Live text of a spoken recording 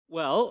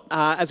Well,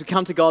 as we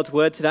come to God's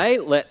word today,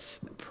 let's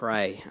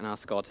pray and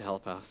ask God to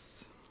help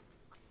us.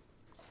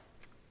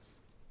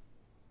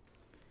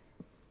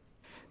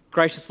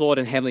 Gracious Lord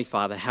and Heavenly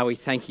Father, how we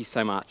thank you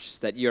so much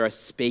that you're a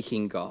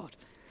speaking God,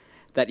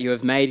 that you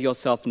have made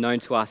yourself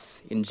known to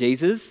us in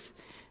Jesus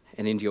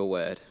and in your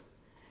word.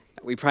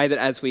 We pray that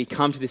as we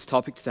come to this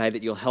topic today,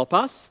 that you'll help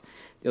us,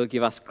 you'll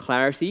give us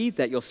clarity,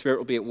 that your Spirit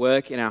will be at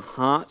work in our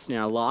hearts and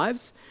our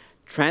lives,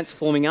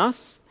 transforming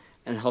us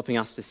and helping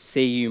us to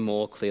see you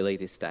more clearly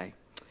this day.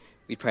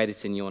 We pray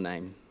this in your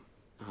name.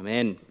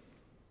 Amen.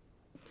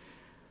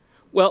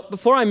 Well,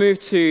 before I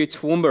moved to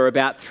Toowoomba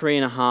about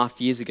 3.5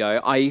 years ago,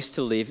 I used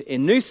to live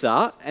in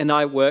Noosa and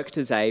I worked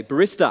as a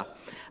barista.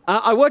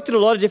 I worked at a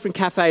lot of different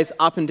cafes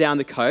up and down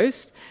the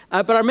coast,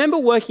 but I remember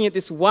working at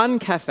this one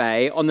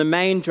cafe on the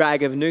main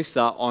drag of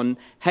Noosa on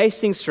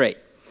Hastings Street.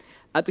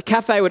 The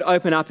cafe would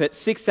open up at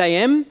 6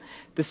 a.m.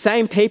 The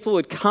same people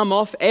would come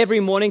off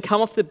every morning,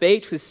 come off the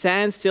beach with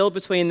sand still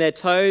between their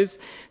toes,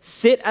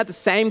 sit at the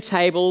same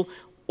table,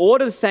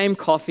 order the same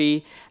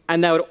coffee,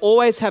 and they would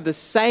always have the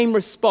same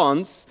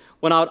response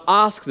when I would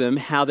ask them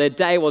how their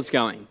day was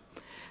going.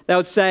 They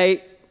would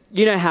say,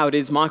 "You know how it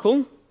is,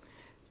 Michael.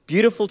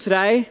 Beautiful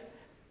today,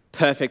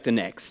 perfect the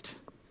next."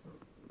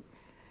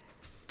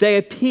 They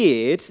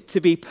appeared to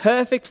be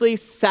perfectly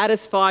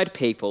satisfied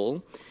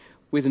people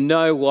with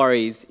no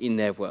worries in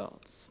their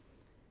worlds.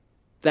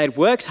 They'd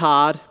worked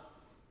hard,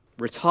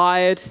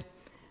 retired,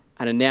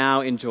 and are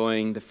now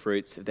enjoying the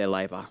fruits of their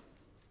labour.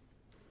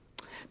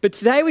 But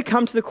today we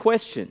come to the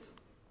question,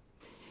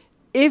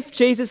 if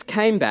Jesus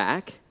came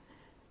back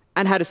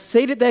and had a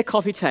seat at their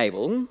coffee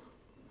table,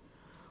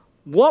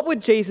 what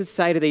would Jesus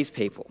say to these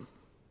people?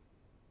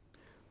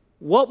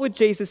 What would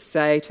Jesus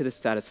say to the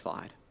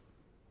satisfied?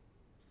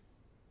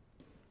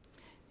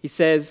 He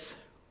says,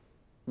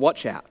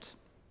 "Watch out.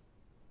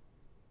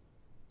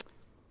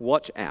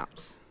 Watch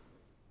out.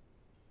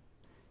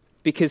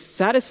 Because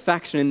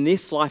satisfaction in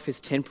this life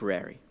is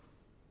temporary.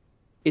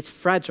 It's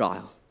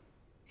fragile.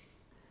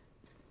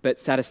 But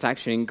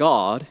satisfaction in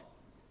God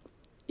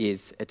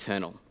is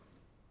eternal."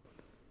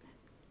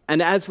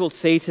 And as we'll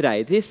see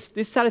today, this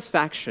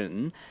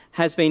satisfaction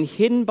has been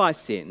hidden by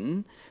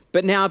sin,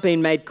 but now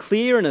been made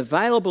clear and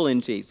available in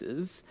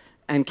Jesus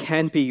and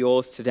can be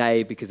yours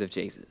today because of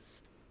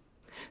Jesus.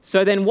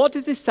 So then what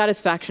does this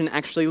satisfaction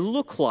actually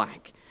look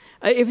like?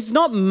 If it's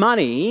not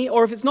money,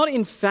 or if it's not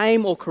in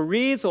fame or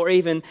careers or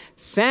even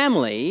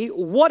family,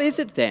 what is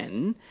it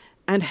then?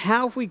 And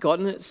how have we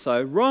gotten it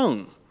so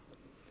wrong?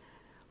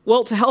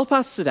 Well, to help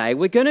us today,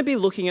 we're going to be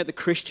looking at the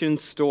Christian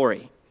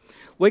story.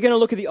 We're going to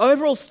look at the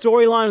overall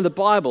storyline of the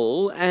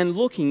Bible and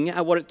looking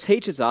at what it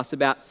teaches us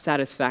about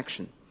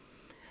satisfaction.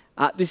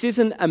 This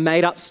isn't a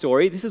made-up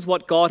story. This is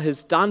what God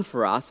has done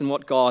for us and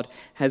what God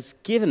has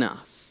given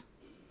us.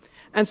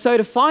 And so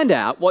to find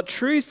out what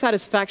true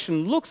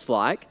satisfaction looks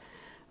like,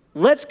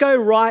 let's go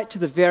right to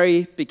the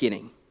very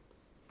beginning.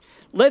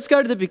 Let's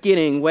go to the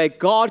beginning where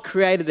God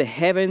created the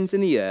heavens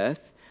and the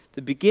earth,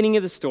 the beginning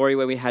of the story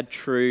where we had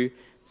true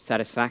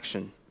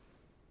satisfaction.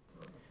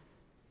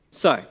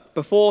 So,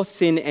 before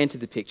sin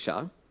entered the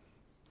picture,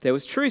 there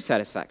was true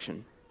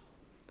satisfaction.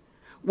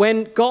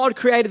 When God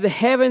created the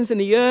heavens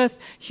and the earth,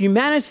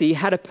 humanity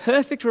had a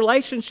perfect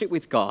relationship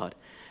with God,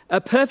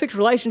 perfect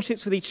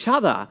relationships with each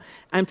other,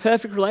 and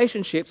perfect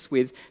relationships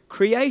with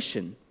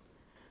creation.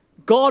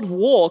 God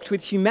walked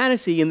with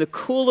humanity in the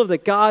cool of the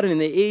garden in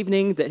the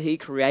evening that he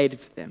created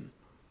for them.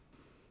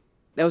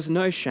 There was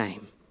no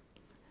shame.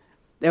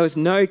 There was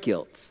no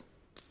guilt.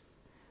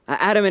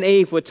 Adam and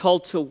Eve were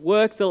told to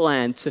work the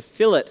land, to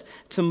fill it,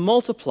 to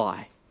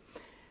multiply.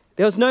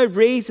 There was no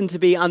reason to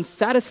be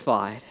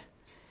unsatisfied.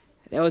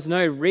 There was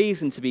no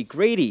reason to be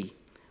greedy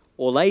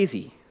or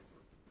lazy.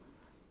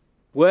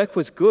 Work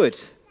was good,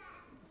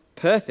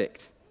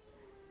 perfect,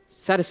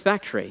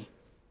 satisfactory,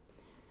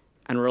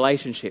 and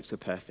relationships were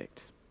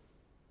perfect.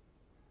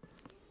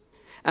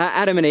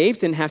 Adam and Eve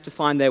didn't have to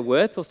find their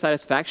worth or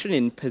satisfaction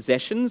in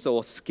possessions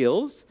or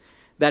skills,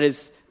 that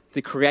is,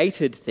 the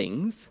created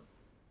things.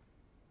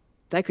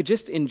 They could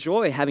just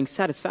enjoy having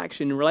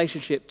satisfaction in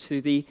relationship to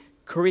the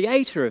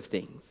creator of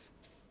things,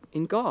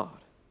 in God.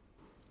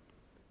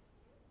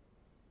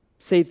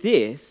 See,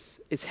 this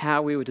is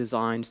how we were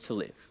designed to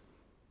live.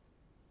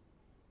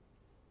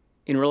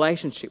 In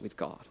relationship with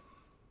God.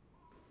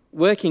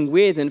 Working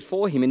with and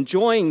for him,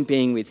 enjoying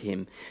being with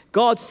him.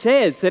 God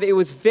says that it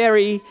was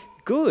very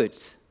good.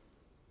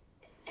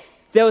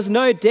 There was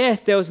no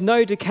death, there was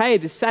no decay.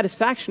 The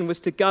satisfaction was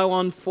to go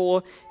on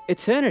for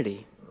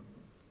eternity.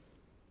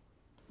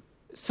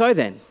 So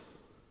then,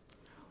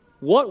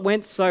 what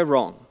went so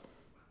wrong?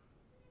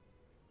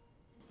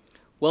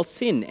 Well,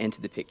 sin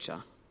entered the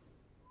picture.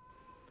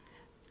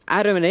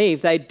 Adam and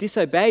Eve, they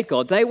disobeyed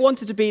God. They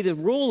wanted to be the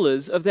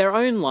rulers of their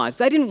own lives.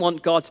 They didn't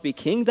want God to be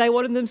king. They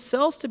wanted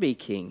themselves to be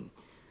king.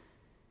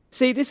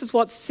 See, this is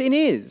what sin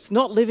is,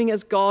 not living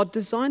as God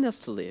designed us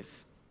to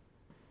live.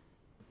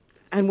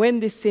 And when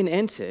this sin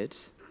entered,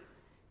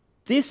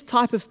 this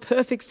type of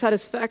perfect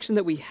satisfaction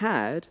that we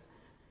had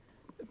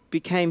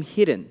became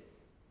hidden.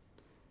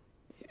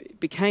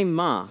 became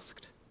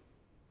masked.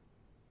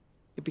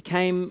 It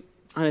became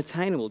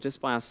unattainable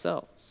just by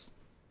ourselves.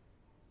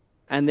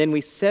 And then we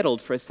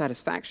settled for a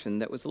satisfaction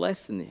that was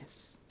less than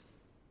this.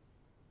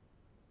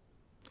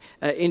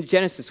 In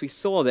Genesis, we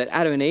saw that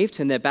Adam and Eve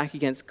turned their back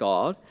against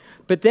God,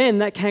 but then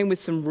that came with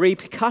some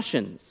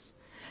repercussions.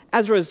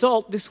 As a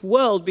result, this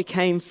world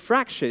became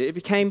fractured. It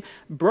became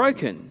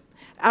broken.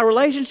 Our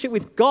relationship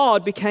with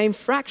God became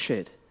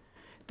fractured.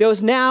 There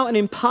was now an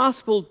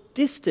impassable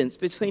distance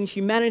between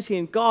humanity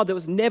and God that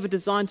was never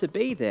designed to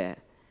be there.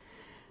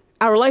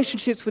 Our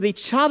relationships with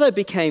each other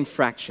became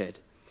fractured.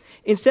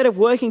 Instead of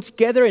working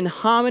together in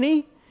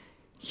harmony,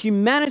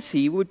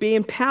 humanity would be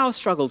in power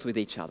struggles with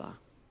each other.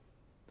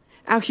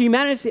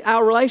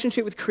 Our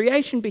relationship with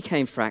creation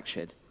became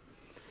fractured.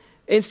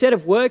 Instead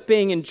of work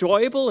being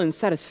enjoyable and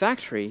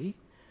satisfactory,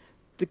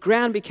 the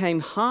ground became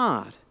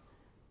hard.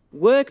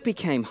 Work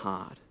became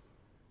hard.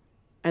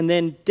 And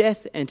then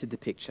death entered the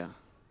picture.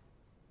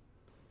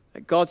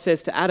 God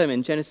says to Adam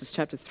in Genesis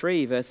chapter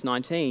 3, verse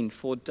 19,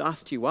 "For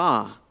dust you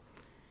are,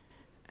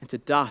 and to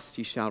dust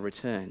you shall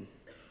return."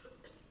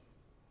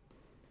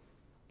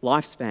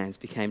 Lifespans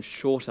became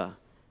shorter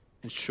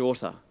and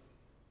shorter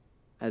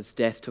as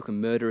death took a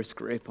murderous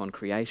grip on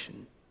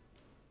creation.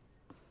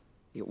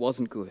 It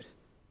wasn't good.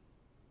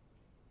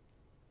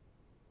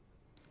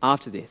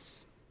 After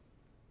this,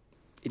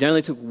 it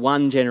only took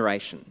one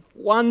generation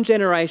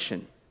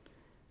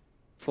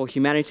for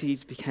humanity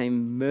to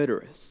become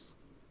murderous,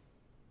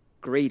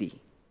 greedy,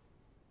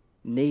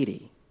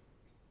 needy,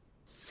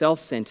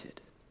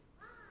 self-centered,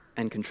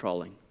 and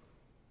controlling.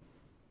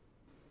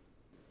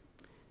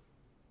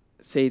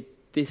 See,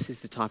 this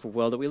is the type of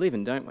world that we live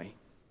in, don't we?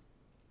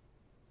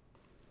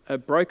 A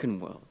broken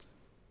world,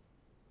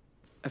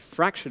 a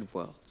fractured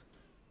world,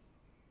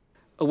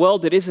 a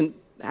world that isn't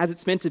as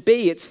it's meant to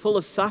be. It's full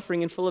of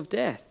suffering and full of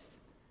death.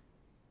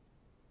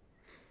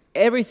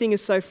 Everything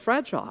is so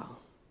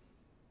fragile.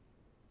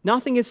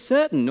 Nothing is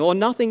certain or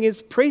nothing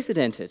is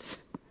precedented.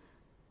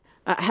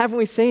 Haven't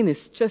we seen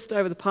this just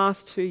over the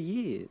past 2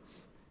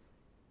 years?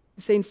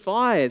 We've seen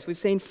fires, we've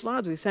seen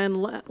floods, we've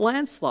seen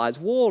landslides,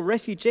 war,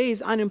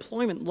 refugees,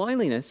 unemployment,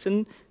 loneliness,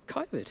 and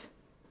COVID.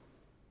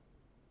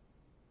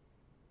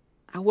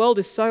 Our world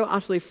is so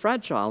utterly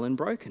fragile and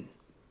broken.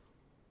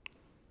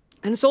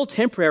 And it's all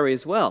temporary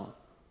as well.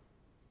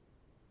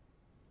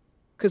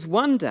 Because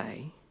one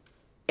day,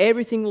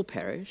 everything will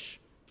perish.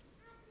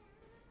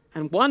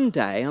 And one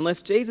day,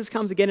 unless Jesus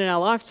comes again in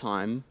our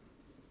lifetime,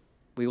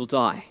 we will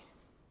die.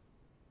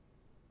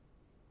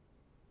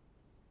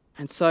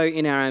 And so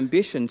in our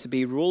ambition to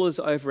be rulers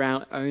over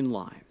our own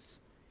lives,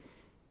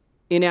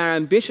 in our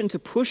ambition to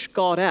push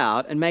God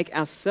out and make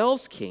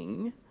ourselves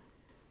king,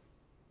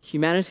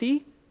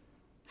 humanity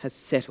has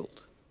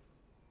settled.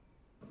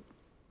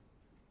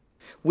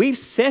 We've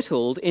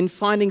settled in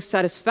finding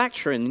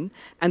satisfaction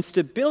and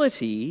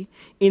stability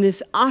in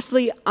this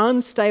utterly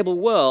unstable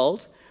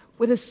world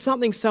where there's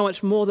something so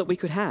much more that we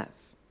could have.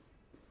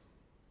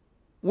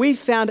 We've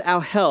found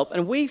our help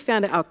and we've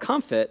found our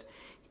comfort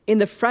in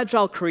the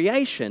fragile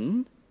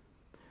creation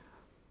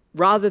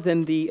rather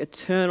than the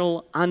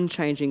eternal,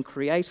 unchanging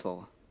Creator.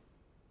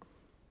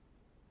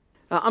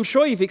 I'm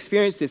sure you've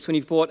experienced this when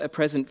you've bought a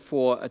present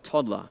for a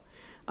toddler.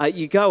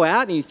 You go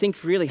out and you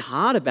think really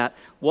hard about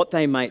what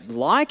they might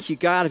like. You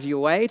go out of your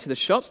way to the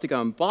shops to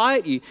go and buy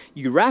it.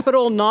 You wrap it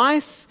all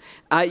nice.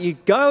 You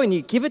go and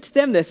you give it to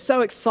them. They're so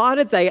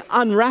excited. They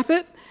unwrap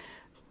it.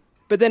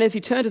 But then as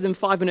you turn to them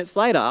 5 minutes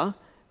later,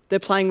 they're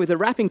playing with the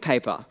wrapping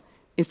paper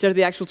instead of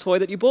the actual toy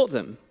that you bought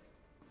them.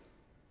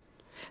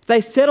 They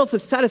settle for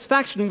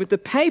satisfaction with the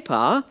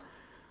paper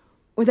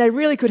when they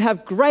really could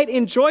have great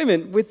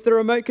enjoyment with the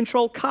remote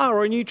control car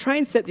or a new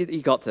train set that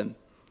you got them.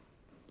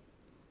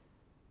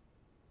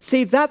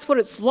 See, that's what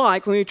it's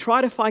like when we try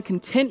to find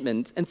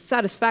contentment and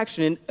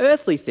satisfaction in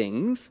earthly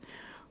things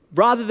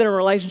rather than a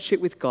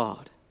relationship with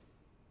God.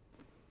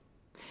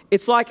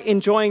 It's like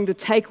enjoying the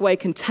takeaway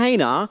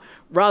container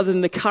rather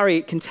than the curry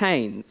it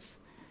contains.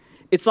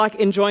 It's like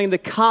enjoying the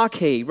car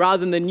key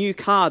rather than the new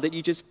car that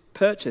you just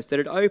purchased, that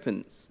it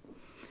opens.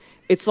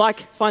 It's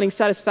like finding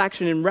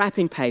satisfaction in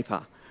wrapping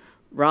paper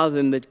rather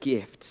than the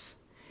gift.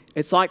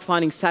 It's like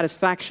finding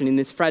satisfaction in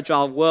this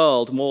fragile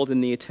world more than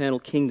the eternal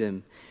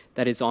kingdom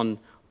that is on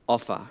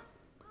offer.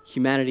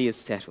 Humanity is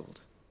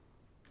settled.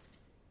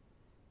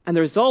 And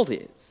the result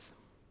is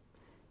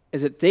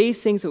that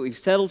these things that we've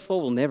settled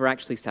for will never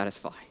actually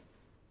satisfy.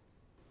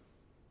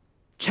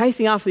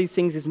 Chasing after these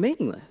things is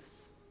meaningless.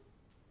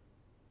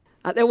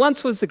 There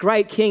once was the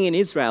great king in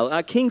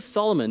Israel, King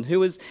Solomon, who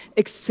was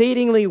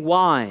exceedingly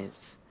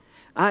wise.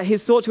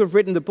 He's thought to have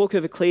written the book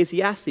of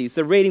Ecclesiastes,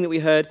 the reading that we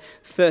heard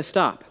first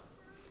up.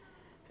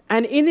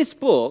 And in this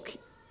book,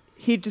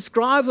 he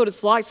describes what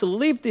it's like to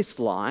live this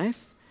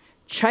life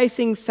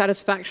chasing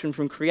satisfaction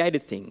from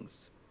created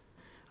things.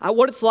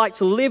 What it's like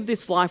to live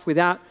this life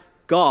without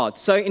God.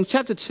 So in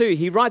chapter 2,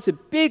 he writes a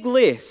big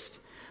list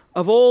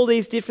of all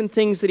these different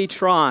things that he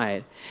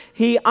tried.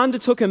 He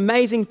undertook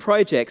amazing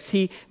projects.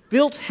 He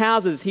built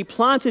houses. He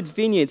planted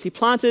vineyards. He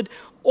planted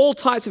all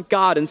types of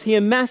gardens. He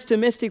amassed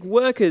domestic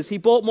workers. He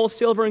bought more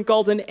silver and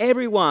gold than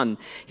everyone.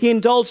 He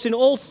indulged in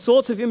all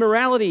sorts of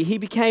immorality. He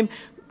became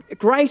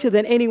greater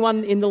than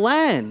anyone in the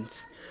land.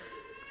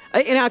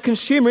 In our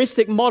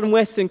consumeristic modern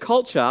Western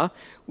culture,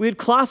 we would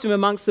class him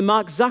amongst the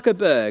Mark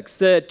Zuckerbergs,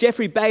 the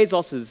Jeffrey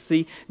Bezoses,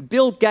 the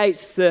Bill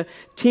Gates, the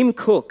Tim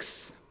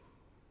Cooks.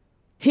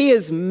 He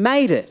has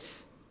made it.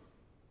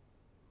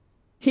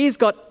 He's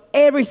got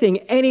everything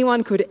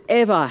anyone could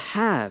ever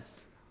have.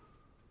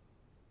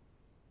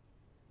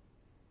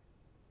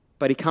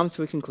 But he comes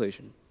to a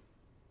conclusion.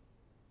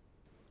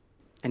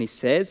 And he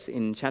says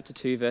in chapter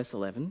 2, verse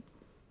 11,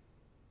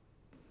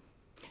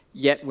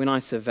 "Yet when I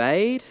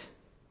surveyed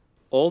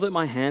all that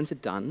my hands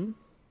had done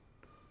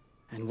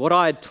and what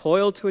I had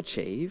toiled to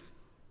achieve,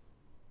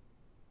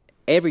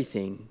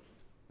 everything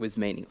was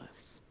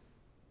meaningless.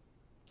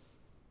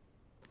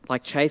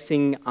 Like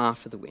chasing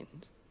after the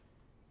wind,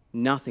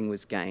 nothing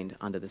was gained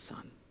under the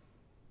sun."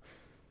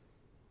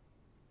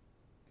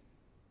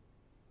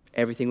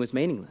 Everything was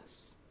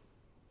meaningless.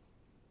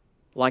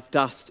 Like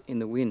dust in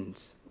the wind.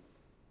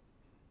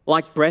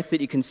 Like breath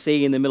that you can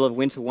see in the middle of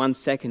winter one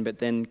second but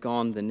then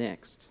gone the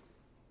next.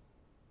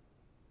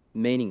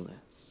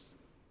 Meaningless.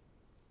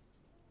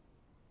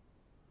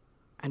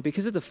 And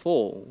because of the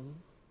fall,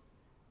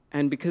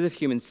 and because of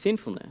human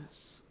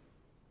sinfulness,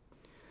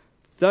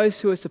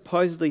 those who are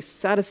supposedly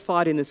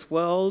satisfied in this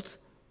world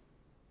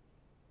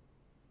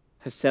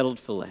have settled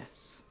for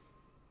less,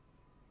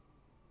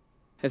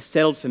 have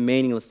settled for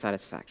meaningless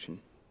satisfaction,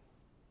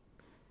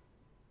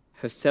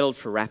 have settled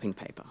for wrapping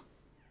paper.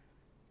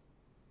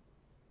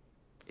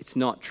 It's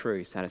not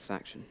true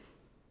satisfaction.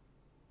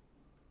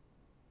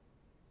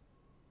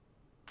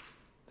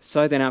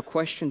 So then our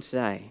question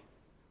today,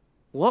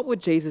 what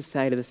would Jesus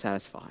say to the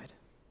satisfied?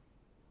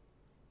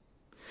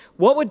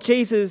 What would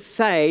Jesus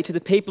say to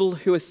the people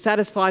who are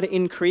satisfied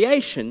in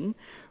creation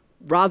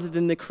rather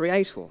than the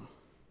Creator?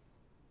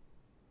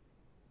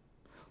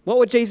 What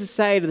would Jesus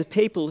say to the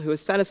people who are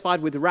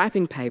satisfied with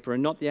wrapping paper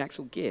and not the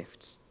actual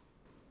gift?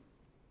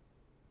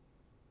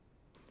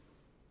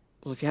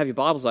 Well, if you have your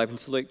Bibles open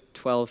to Luke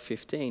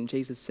 12:15,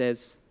 Jesus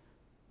says,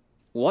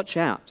 "Watch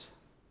out.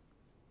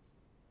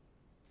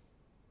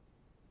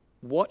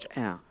 Watch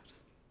out.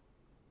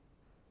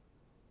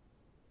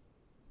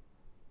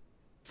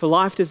 For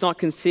life does not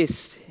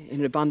consist in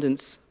an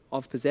abundance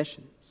of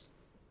possessions.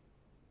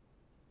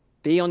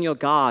 Be on your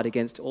guard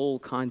against all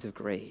kinds of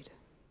greed."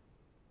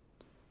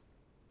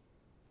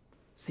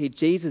 See,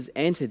 Jesus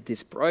entered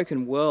this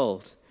broken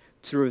world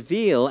to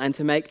reveal and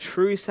to make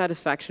true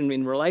satisfaction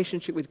in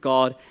relationship with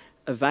God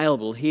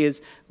available. He is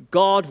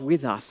God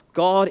with us,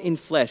 God in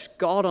flesh,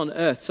 God on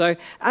earth. So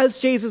as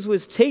Jesus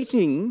was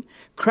teaching,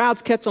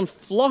 crowds kept on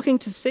flocking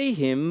to see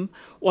him,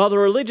 while the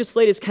religious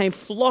leaders came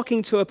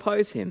flocking to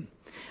oppose him.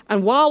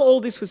 And while all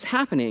this was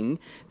happening,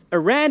 a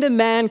random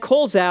man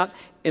calls out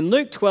in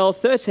Luke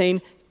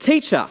 12:13,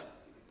 "Teacher,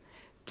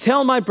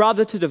 tell my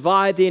brother to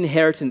divide the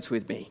inheritance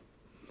with me."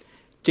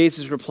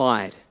 Jesus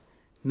replied,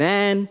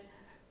 "Man,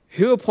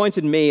 who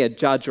appointed me a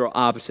judge or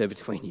arbiter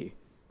between you?"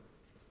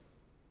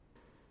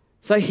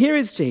 So here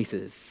is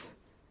Jesus,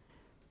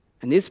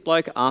 and this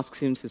bloke asks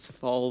him to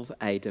solve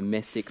a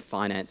domestic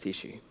finance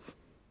issue.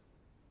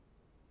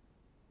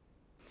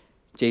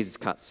 Jesus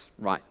cuts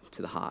right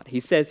to the heart. He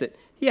says that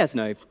he has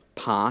no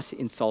part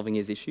in solving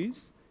his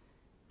issues.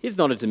 He's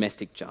not a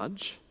domestic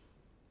judge.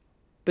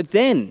 But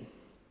then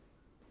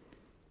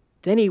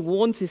he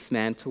warns this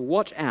man to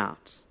watch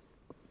out.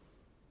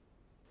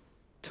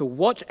 To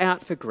watch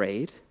out for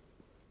greed.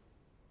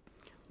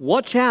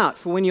 Watch out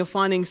for when you're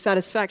finding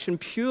satisfaction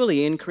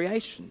purely in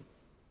creation.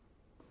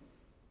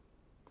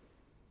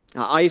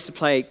 Now, I used to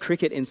play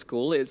cricket in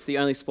school. It's the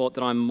only sport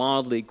that I'm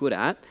mildly good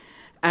at.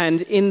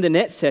 And in the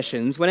net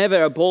sessions,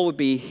 whenever a ball would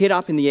be hit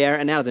up in the air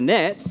and out of the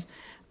nets,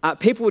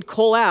 people would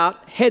call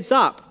out, "Heads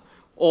up,"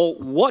 or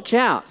 "Watch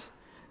out,"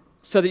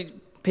 so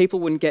that people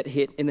wouldn't get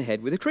hit in the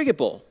head with a cricket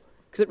ball,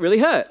 because it really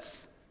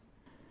hurts.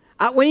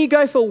 When you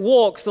go for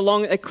walks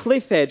along a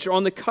cliff edge or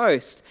on the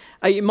coast,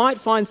 you might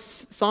find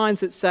signs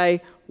that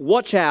say,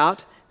 "Watch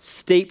out,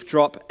 steep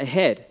drop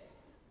ahead."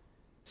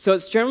 So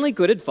it's generally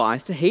good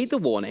advice to heed the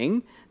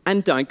warning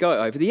and don't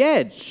go over the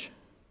edge.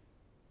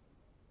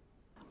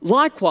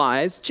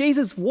 Likewise,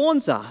 Jesus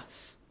warns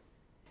us.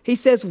 He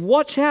says,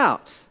 watch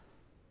out.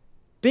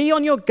 Be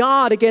on your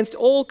guard against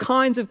all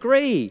kinds of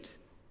greed.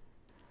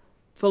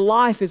 For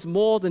life is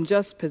more than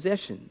just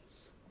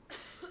possessions.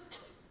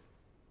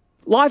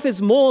 Life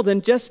is more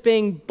than just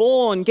being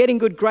born, getting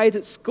good grades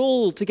at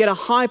school, to get a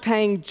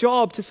high-paying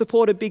job, to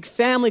support a big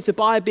family, to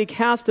buy a big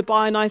house, to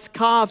buy a nice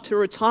car, to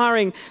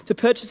retiring, to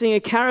purchasing a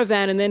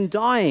caravan and then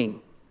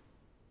dying.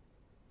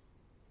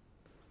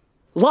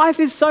 Life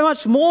is so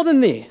much more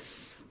than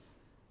this.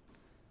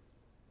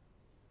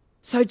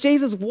 So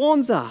Jesus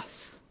warns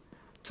us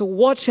to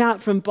watch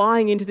out from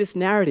buying into this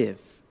narrative.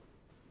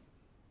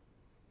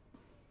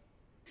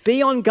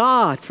 Be on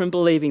guard from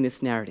believing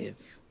this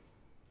narrative.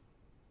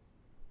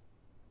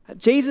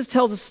 Jesus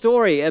tells a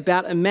story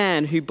about a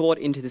man who bought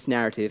into this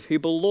narrative, who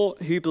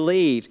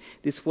believed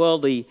this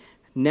worldly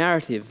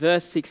narrative,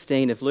 verse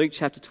 16 of Luke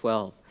chapter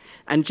 12.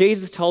 And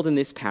Jesus told them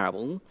this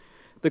parable.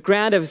 The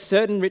ground of a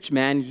certain rich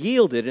man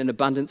yielded an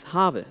abundant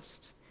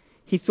harvest.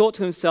 He thought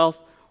to himself,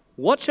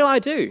 what shall I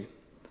do?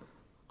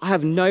 I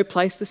have no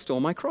place to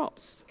store my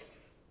crops.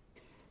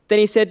 Then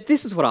he said,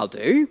 this is what I'll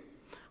do.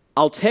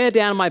 I'll tear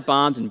down my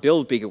barns and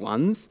build bigger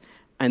ones,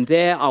 and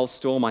there I'll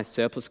store my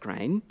surplus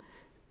grain.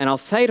 And I'll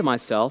say to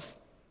myself,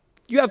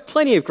 you have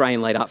plenty of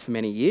grain laid up for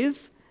many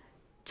years.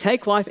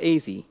 Take life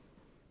easy.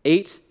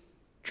 Eat,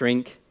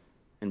 drink,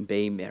 and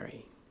be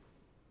merry.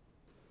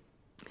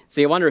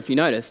 See, I wonder if you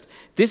noticed,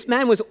 this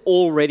man was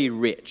already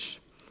rich.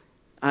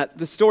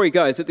 The story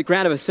goes that the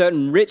ground of a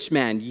certain rich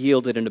man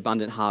yielded an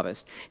abundant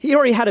harvest. He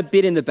already had a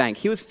bit in the bank.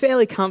 He was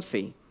fairly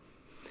comfy.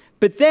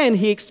 But then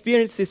he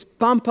experienced this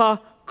bumper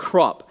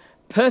crop,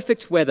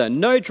 perfect weather,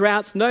 no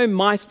droughts, no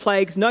mice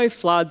plagues, no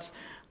floods,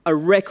 a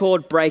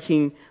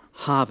record-breaking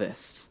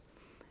harvest.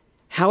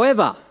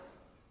 However,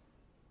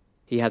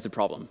 he has a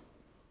problem.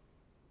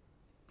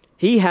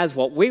 He has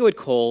what we would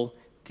call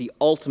the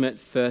ultimate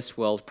first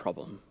world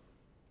problem.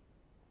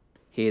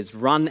 He has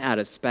run out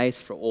of space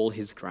for all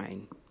his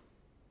grain.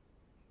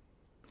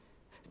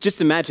 Just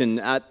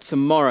imagine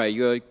tomorrow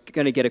you're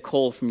going to get a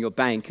call from your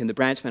bank and the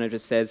branch manager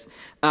says,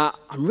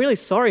 I'm really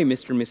sorry,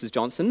 Mr. and Mrs.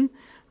 Johnson.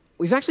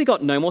 We've actually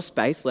got no more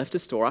space left to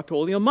store up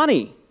all your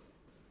money.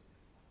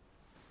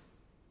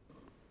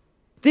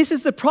 This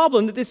is the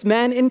problem that this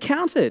man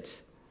encountered.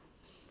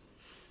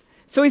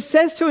 So he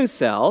says to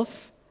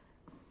himself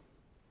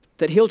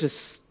that he'll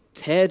just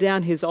tear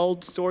down his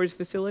old storage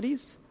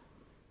facilities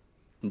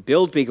and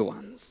build bigger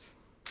ones.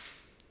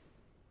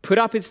 Put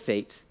up his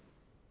feet,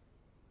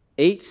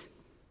 eat,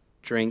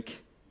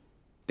 drink,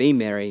 be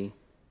merry,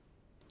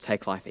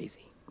 take life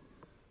easy.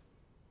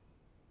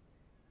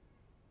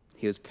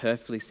 He was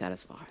perfectly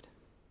satisfied.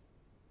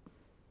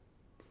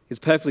 He was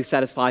perfectly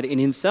satisfied in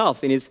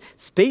himself. In his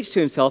speech to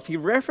himself, he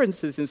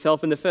references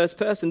himself in the first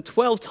person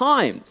 12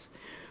 times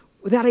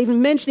without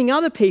even mentioning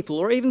other people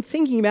or even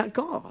thinking about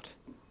God.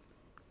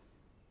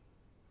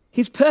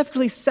 He's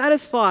perfectly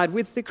satisfied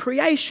with the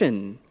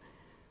creation.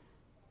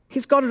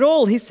 He's got it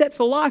all. He's set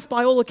for life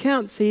by all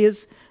accounts. He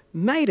has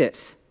made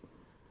it.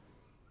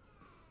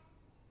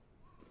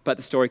 But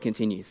the story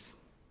continues.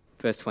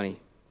 Verse 20.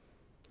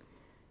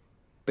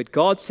 But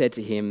God said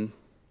to him,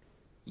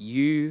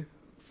 you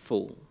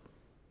fool.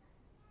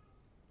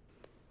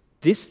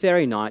 This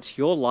very night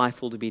your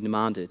life will be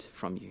demanded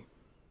from you.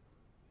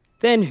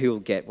 Then who will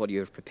get what you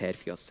have prepared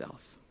for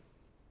yourself?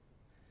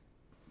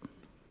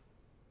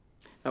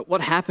 Now,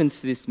 what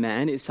happens to this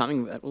man is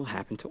something that will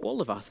happen to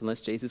all of us unless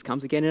Jesus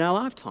comes again in our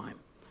lifetime.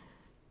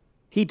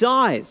 He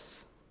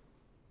dies.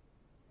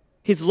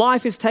 His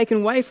life is taken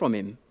away from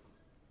him.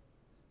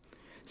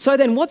 So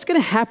then what's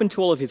going to happen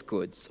to all of his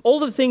goods? All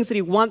the things that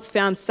he once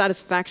found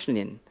satisfaction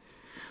in?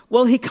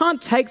 Well, he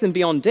can't take them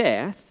beyond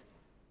death.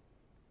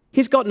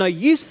 He's got no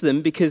use for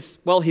them because,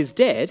 well, he's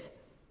dead.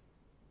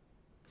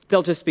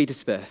 They'll just be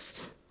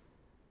dispersed.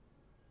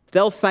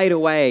 They'll fade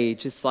away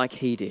just like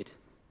he did.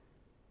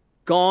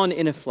 Gone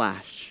in a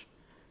flash.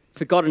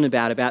 Forgotten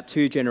about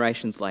 2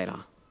 generations later.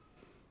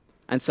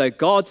 And so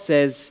God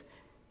says,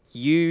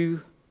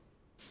 you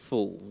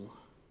fool.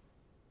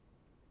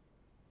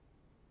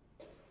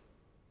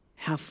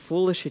 How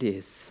foolish it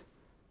is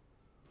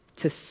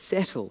to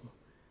settle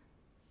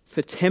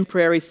for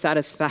temporary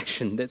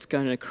satisfaction that's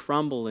going to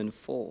crumble and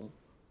fall.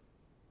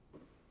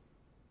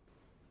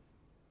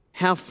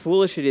 How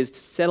foolish it is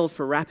to settle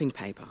for wrapping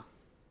paper,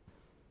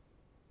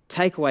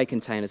 takeaway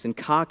containers and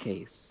car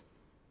keys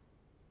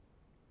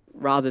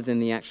rather than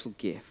the actual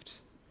gift.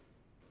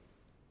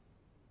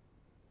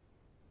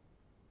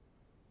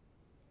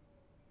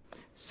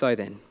 So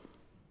then,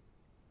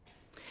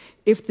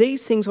 if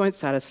these things won't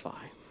satisfy,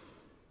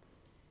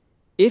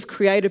 if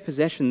created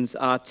possessions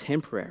are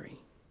temporary,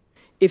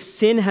 if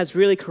sin has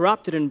really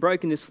corrupted and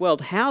broken this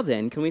world, how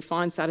then can we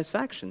find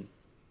satisfaction?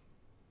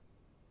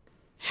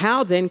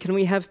 How then can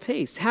we have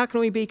peace? How can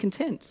we be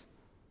content?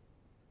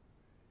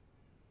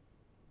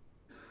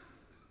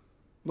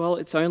 Well,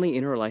 it's only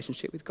in a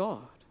relationship with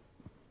God.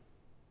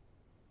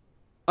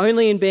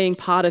 Only in being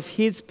part of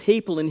his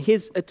people in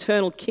his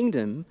eternal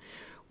kingdom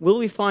will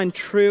we find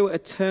true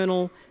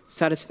eternal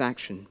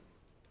satisfaction.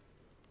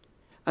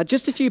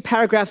 Just a few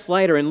paragraphs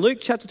later, in Luke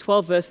chapter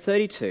 12, verse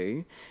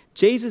 32,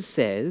 Jesus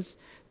says,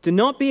 do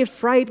not be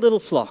afraid, little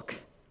flock,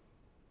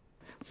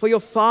 for your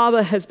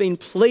Father has been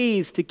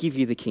pleased to give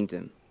you the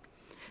kingdom.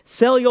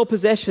 Sell your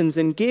possessions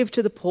and give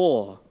to the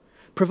poor.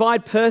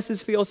 Provide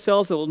purses for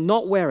yourselves that will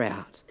not wear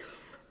out,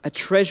 a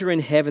treasure in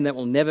heaven that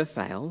will never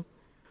fail,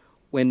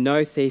 where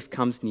no thief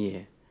comes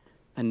near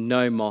and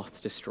no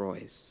moth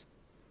destroys.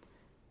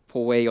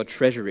 For where your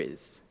treasure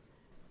is,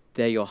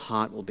 there your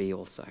heart will be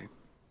also.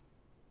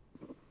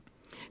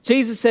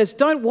 Jesus says,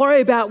 don't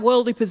worry about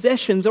worldly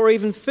possessions or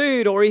even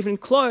food or even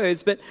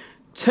clothes, but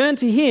turn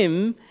to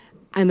him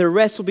and the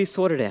rest will be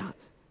sorted out.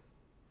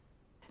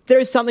 There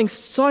is something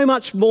so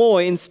much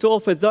more in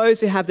store for those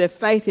who have their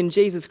faith in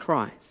Jesus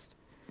Christ.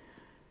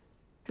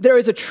 There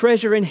is a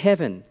treasure in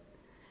heaven,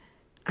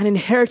 an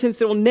inheritance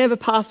that will never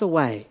pass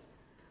away,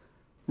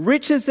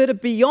 riches that are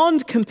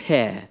beyond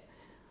compare,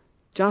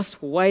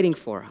 just waiting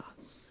for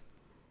us.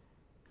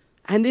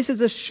 And this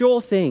is a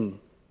sure thing.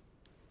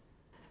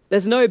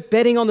 There's no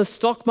betting on the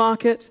stock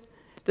market.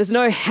 There's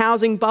no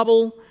housing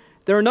bubble.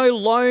 There are no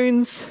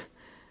loans.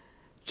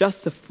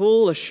 Just the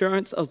full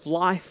assurance of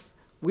life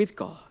with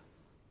God.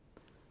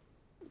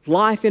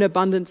 Life in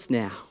abundance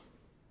now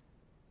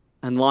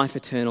and life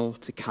eternal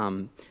to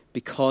come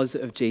because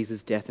of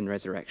Jesus' death and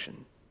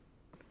resurrection.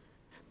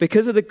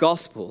 Because of the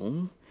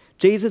gospel,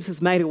 Jesus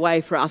has made a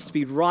way for us to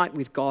be right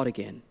with God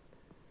again.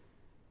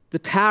 The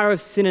power of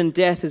sin and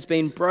death has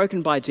been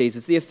broken by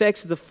Jesus. The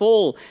effects of the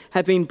fall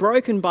have been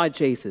broken by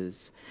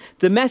Jesus.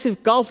 The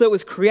massive gulf that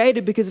was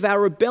created because of our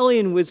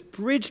rebellion was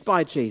bridged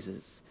by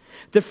Jesus.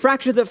 The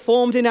fracture that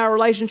formed in our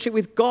relationship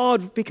with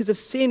God because of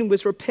sin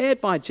was repaired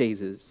by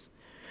Jesus.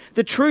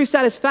 The true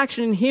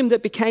satisfaction in Him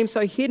that became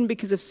so hidden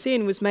because of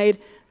sin was made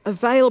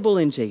available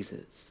in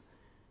Jesus.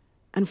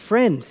 And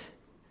friend,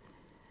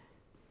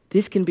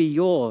 this can be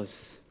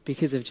yours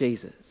because of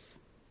Jesus.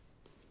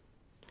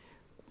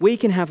 We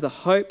can have the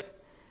hope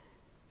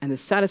and the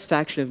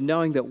satisfaction of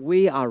knowing that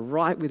we are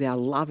right with our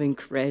loving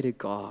Creator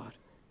God,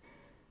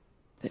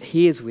 that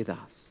He is with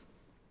us,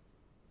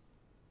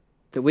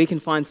 that we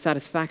can find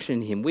satisfaction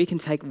in Him, we can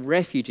take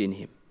refuge in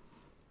Him,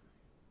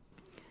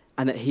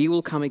 and that He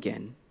will come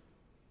again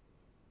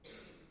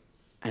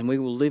and we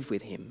will live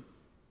with Him.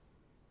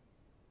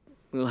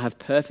 We will have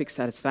perfect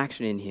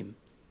satisfaction in Him,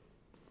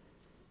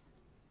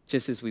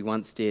 just as we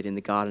once did in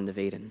the Garden of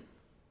Eden.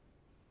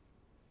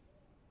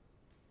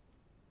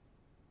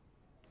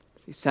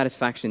 See,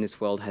 satisfaction in this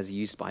world has a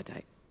use-by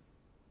date.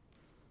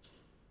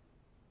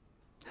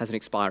 Has an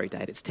expiry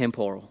date. It's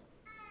temporal.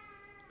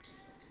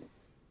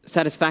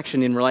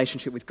 Satisfaction in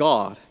relationship with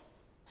God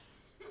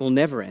will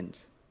never end.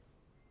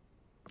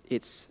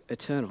 It's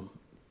eternal.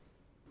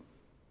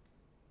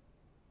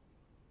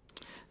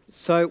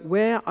 So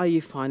where are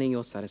you finding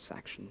your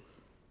satisfaction?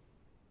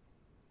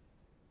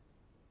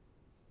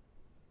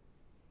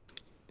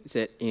 Is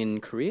it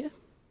in career?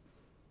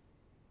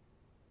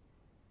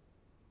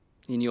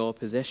 In your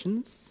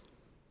possessions?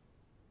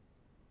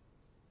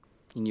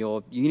 In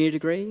your uni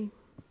degree?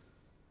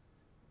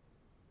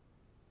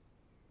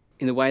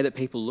 In the way that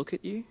people look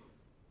at you?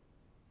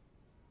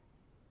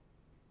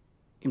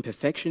 In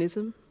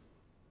perfectionism?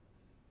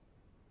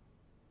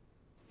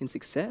 In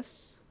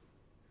success?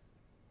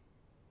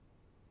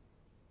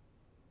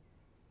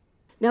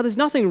 Now, there's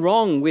nothing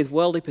wrong with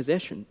worldly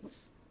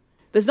possessions.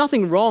 There's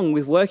nothing wrong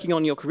with working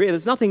on your career.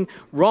 There's nothing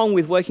wrong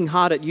with working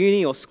hard at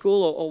uni or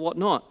school or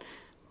whatnot.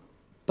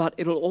 But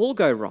it'll all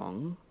go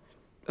wrong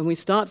when we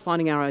start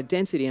finding our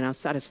identity and our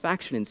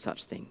satisfaction in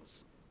such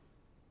things.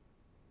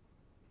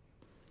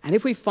 And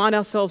if we find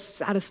ourselves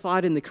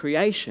satisfied in the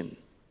creation,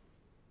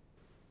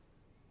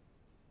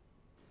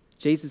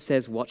 Jesus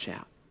says, watch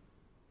out.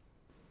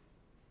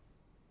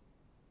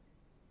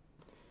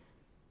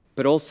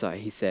 But also,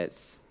 He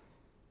says,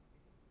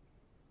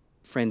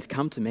 friend,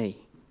 come to me,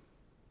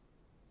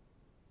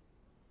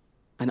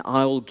 and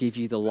I will give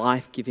you the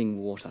life-giving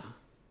water,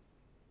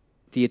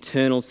 the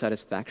eternal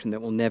satisfaction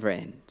that will never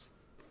end.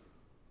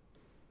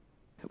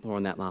 More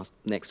on that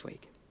next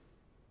week.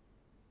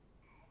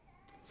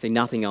 See,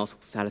 nothing else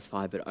will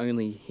satisfy but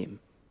only Him.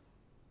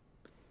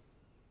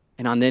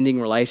 An unending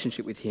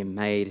relationship with Him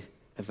made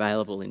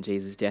available in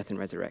Jesus' death and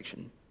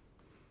resurrection,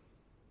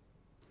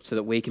 so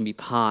that we can be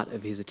part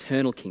of His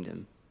eternal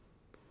kingdom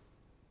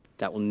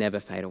that will never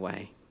fade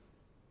away.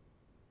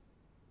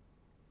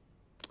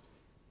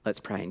 Let's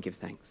pray and give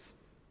thanks.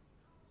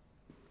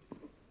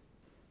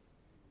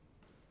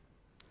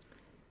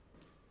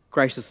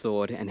 Gracious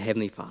Lord and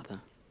Heavenly Father,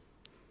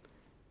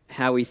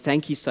 how we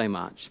thank You so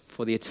much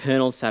for the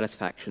eternal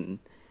satisfaction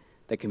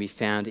that can be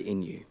found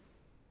in You.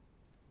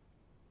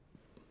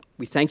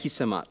 We thank You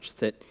so much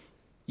that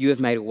You have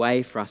made a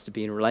way for us to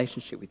be in a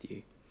relationship with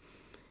You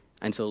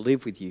and to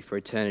live with You for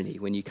eternity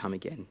when You come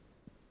again.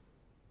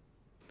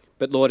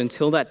 But Lord,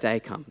 until that day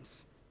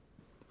comes,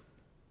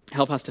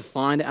 help us to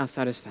find our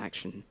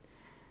satisfaction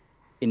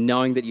in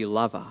knowing that You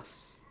love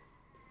us,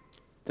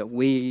 that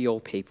we are Your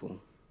people,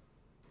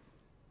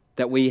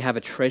 that we have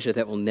a treasure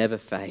that will never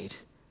fade.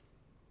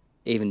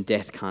 Even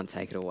death can't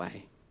take it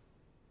away.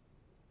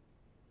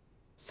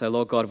 So,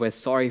 Lord God, we're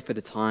sorry for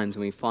the times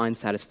when we find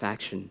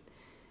satisfaction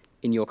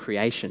in Your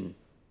creation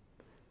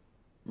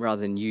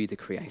rather than You, the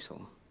Creator.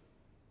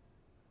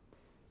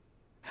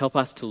 Help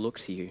us to look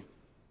to You.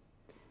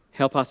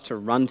 Help us to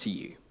run to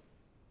You.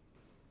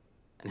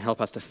 And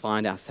help us to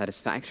find our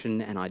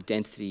satisfaction and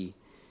identity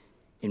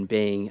in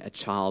being a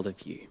child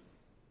of You.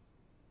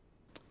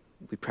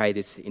 We pray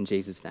this in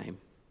Jesus' name.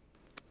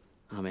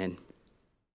 Amen.